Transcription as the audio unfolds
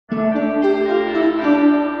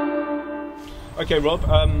Okay, Rob,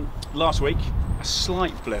 last week, a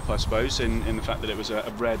slight blip, I suppose, in the fact that it was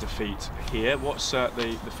a rare defeat here. What's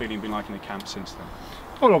the feeling been like in the camp since then?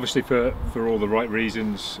 Well, obviously for all the right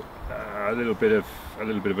reasons, a little bit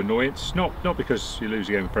of annoyance. Not because you lose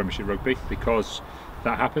a game of Premiership rugby, because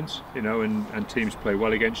that happens, you know, and teams play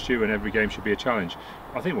well against you, and every game should be a challenge.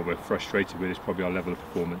 I think what we're frustrated with is probably our level of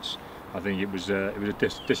performance. I think it was a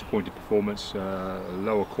disappointing performance,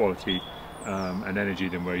 lower quality and energy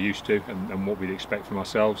than we're used to, and what we'd expect from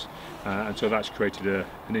ourselves, and so that's created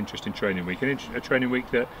an interesting training week, a training week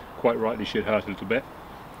that quite rightly should hurt a little bit,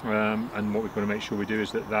 and what we've got to make sure we do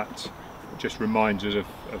is that just reminds us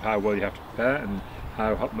of how well you have to prepare and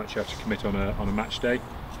how much you have to commit on a match day,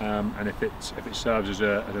 and if it serves as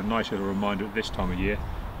a nice little reminder at this time of year,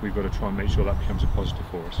 we've got to try and make sure that becomes a positive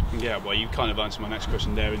for us. Yeah, well, you kind of answered my next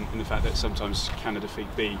question there in the fact that sometimes can a defeat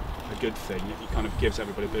be a good thing? It kind of gives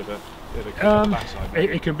everybody a bit of a kick on the backside.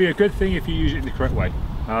 It can be a good thing if you use it in the correct way.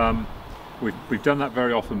 We've done that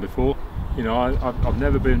very often before. You know, I've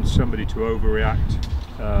never been somebody to overreact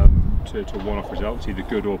to one-off results, either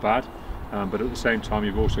good or bad. But at the same time,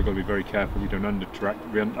 you've also got to be very careful you don't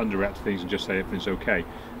underreact to things and just say everything's okay,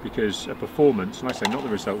 because a performance, and I say not the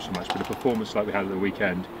results so much, but a performance like we had at the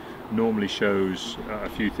weekend normally shows a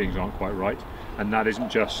few things aren't quite right, and that isn't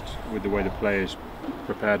just with the way the players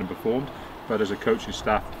prepared and performed, but as a coaching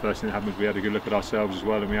staff, the first thing that happened was we had a good look at ourselves as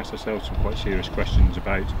well, and we asked ourselves some quite serious questions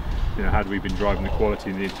about, you know, had we been driving the quality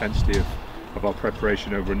and the intensity of our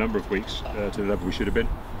preparation over a number of weeks to the level we should have been.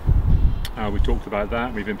 We talked about that,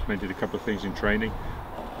 and we've implemented a couple of things in training.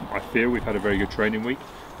 I feel we've had a very good training week,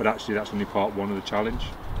 but actually that's only part one of the challenge.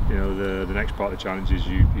 You know, the next part of the challenge is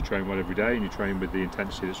you train well every day, and you train with the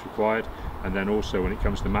intensity that's required, and then also when it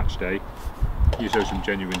comes to match day, you show some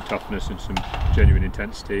genuine toughness and some genuine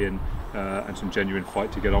intensity and some genuine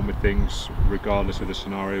fight to get on with things, regardless of the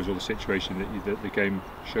scenarios or the situation that the game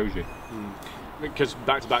shows you. Because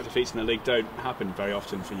back-to-back defeats in the league don't happen very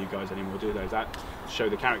often for you guys anymore, do they? Does that show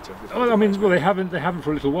the character? Well, I mean, they haven't for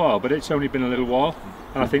a little while, but it's only been a little while.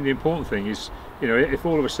 And I think the important thing is, you know, if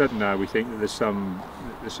all of a sudden now we think that there's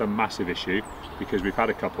some massive issue because we've had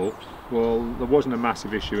a couple, well, there wasn't a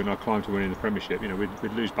massive issue in our climb to winning the Premiership. You know,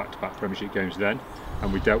 we'd lose back-to-back Premiership games then,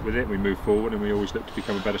 and we dealt with it, we moved forward, and we always looked to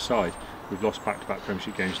become a better side. We've lost back-to-back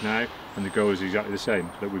Premiership games now, and the goal is exactly the same,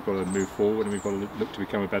 that we've got to move forward and we've got to look to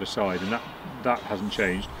become a better side, and that hasn't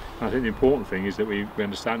changed. And I think the important thing is that we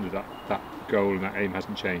understand that goal and that aim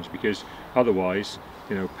hasn't changed, because otherwise,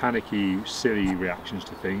 you know, panicky, silly reactions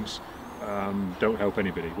to things don't help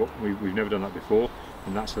anybody. We've never done that before,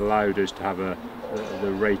 and that's allowed us to have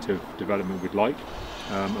the rate of development we'd like,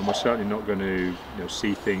 and we're certainly not going to, you know,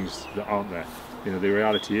 see things that aren't there. You know, the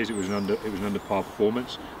reality is it was an under par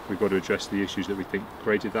performance. We've got to address the issues that we think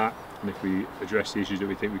created that, and if we address the issues that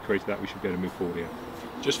we think we created that, we should be able to move forward here.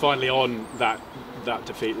 Just finally on that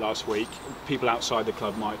defeat last week, people outside the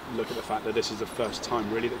club might look at the fact that this is the first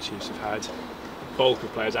time really that Chiefs have had a bulk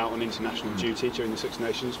of players out on international duty during the Six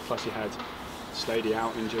Nations, plus you had Slady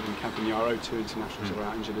out injured and Campagnaro, two internationals are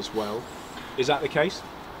out injured as well. Is that the case?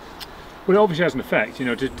 Well, it obviously has an effect. You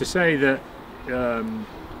know, to say that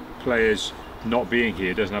players not being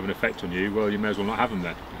here doesn't have an effect on you, well, you may as well not have them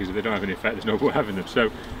then, because if they don't have any effect, there's no point having them.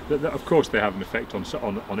 So of course they have an effect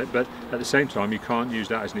on it, but at the same time you can't use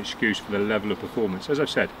that as an excuse for the level of performance. As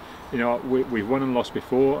I've said, you know, we've won and lost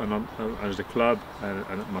before, and as a club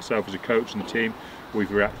and myself as a coach and the team,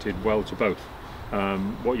 we've reacted well to both.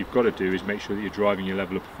 What you've got to do is make sure that you're driving your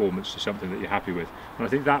level of performance to something that you're happy with, and I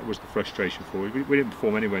think that was the frustration for us. We didn't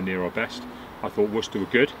perform anywhere near our best. I thought Worcester were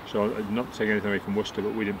good, so I'm not taking anything away from Worcester,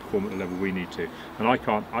 but we didn't perform at the level we need to. And I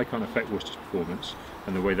can't affect Worcester's performance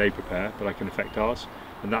and the way they prepare, but I can affect ours,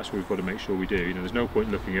 and that's what we've got to make sure we do. You know, there's no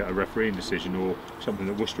point looking at a refereeing decision or something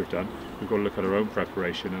that Worcester have done. We've got to look at our own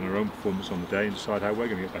preparation and our own performance on the day and decide how we're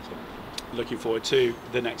going to get better. Looking forward to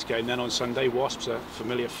the next game then on Sunday. Wasps, a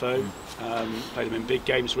familiar foe, played them in big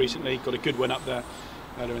games recently, got a good win up there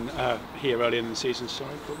earlier in the season.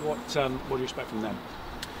 Sorry, but what do you expect from them?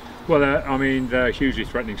 Well, I mean, they're a hugely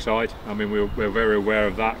threatening side. I mean, we're very aware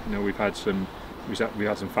of that. You know, we've had some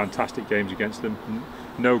fantastic games against them.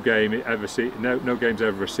 No game's ever a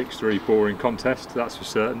 6-3 boring contest. That's for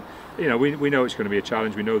certain. You know, we know it's going to be a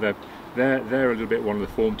challenge. We know they're a little bit one of the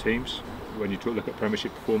form teams when you look at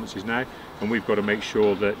Premiership performances now, and we've got to make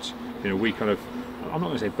sure that, you know, we kind of, I'm not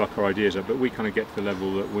going to say buck our ideas up, but we kind of get to the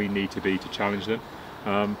level that we need to be to challenge them.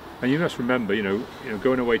 And you must remember, you know,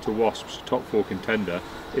 going away to Wasps, top 4 contender,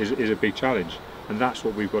 is a big challenge, and that's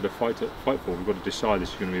what we've got to fight for. We've got to decide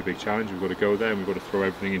this is going to be a big challenge. We've got to go there, and we've got to throw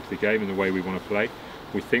everything into the game in the way we want to play.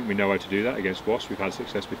 We think we know how to do that against Wasps. We've had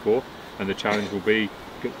success before, and the challenge will be,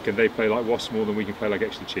 can they play like Wasps more than we can play like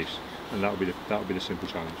Exeter Chiefs? And that will be the simple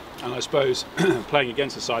challenge. And I suppose playing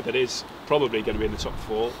against a side that is probably going to be in the top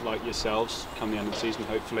 4, like yourselves, come the end of the season,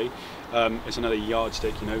 hopefully. It's another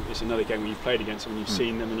yardstick, you know. It's another game where you've played against them and you've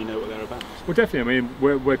seen them and you know what they're about. Well, definitely. I mean,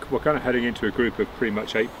 we're kind of heading into a group of pretty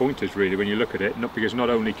much 8 pointers, really, when you look at it. Because not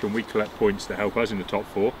only can we collect points that help us in the top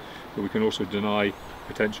 4, but we can also deny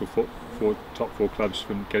potential top 4 clubs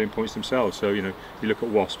from getting points themselves. So, you know, you look at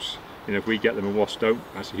Wasps. You know, if we get them and Wasps don't,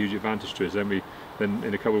 that's a huge advantage to us. Then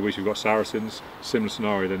in a couple of weeks we've got Saracens, similar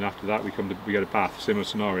scenario. Then after that we go to Bath, similar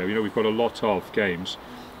scenario. You know, we've got a lot of games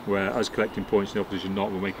where us collecting points and the opposition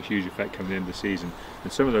not will make a huge effect come the end of the season.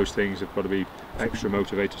 And some of those things have got to be extra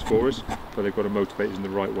motivators for us, but they've got to motivate us in the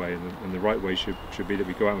right way. And the right way should be that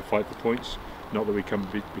we go out and fight for points, not that we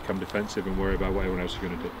become defensive and worry about what everyone else is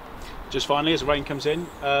going to do. Just finally, as rain comes in,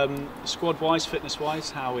 squad-wise, fitness-wise,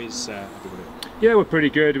 how is everybody? Yeah, we're pretty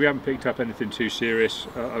good. We haven't picked up anything too serious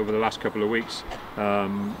over the last couple of weeks,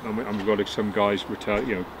 and we've got some guys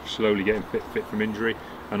slowly getting fit from injury.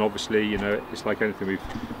 And obviously, you know, it's like anything.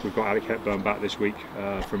 We've got Alec Hepburn back this week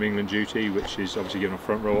from England duty, which is obviously giving our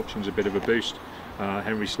front row options a bit of a boost.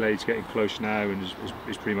 Henry Slade's getting close now and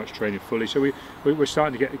is pretty much training fully. So we're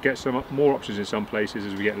starting to get some more options in some places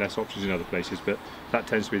as we get less options in other places. But that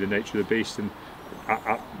tends to be the nature of the beast. And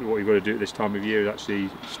what you've got to do at this time of year is actually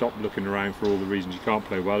stop looking around for all the reasons you can't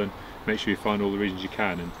play well and make sure you find all the reasons you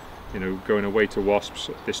can. And you know, going away to Wasps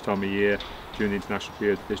at this time of year during the international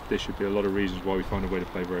period, there should be a lot of reasons why we find a way to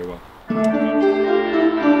play very well.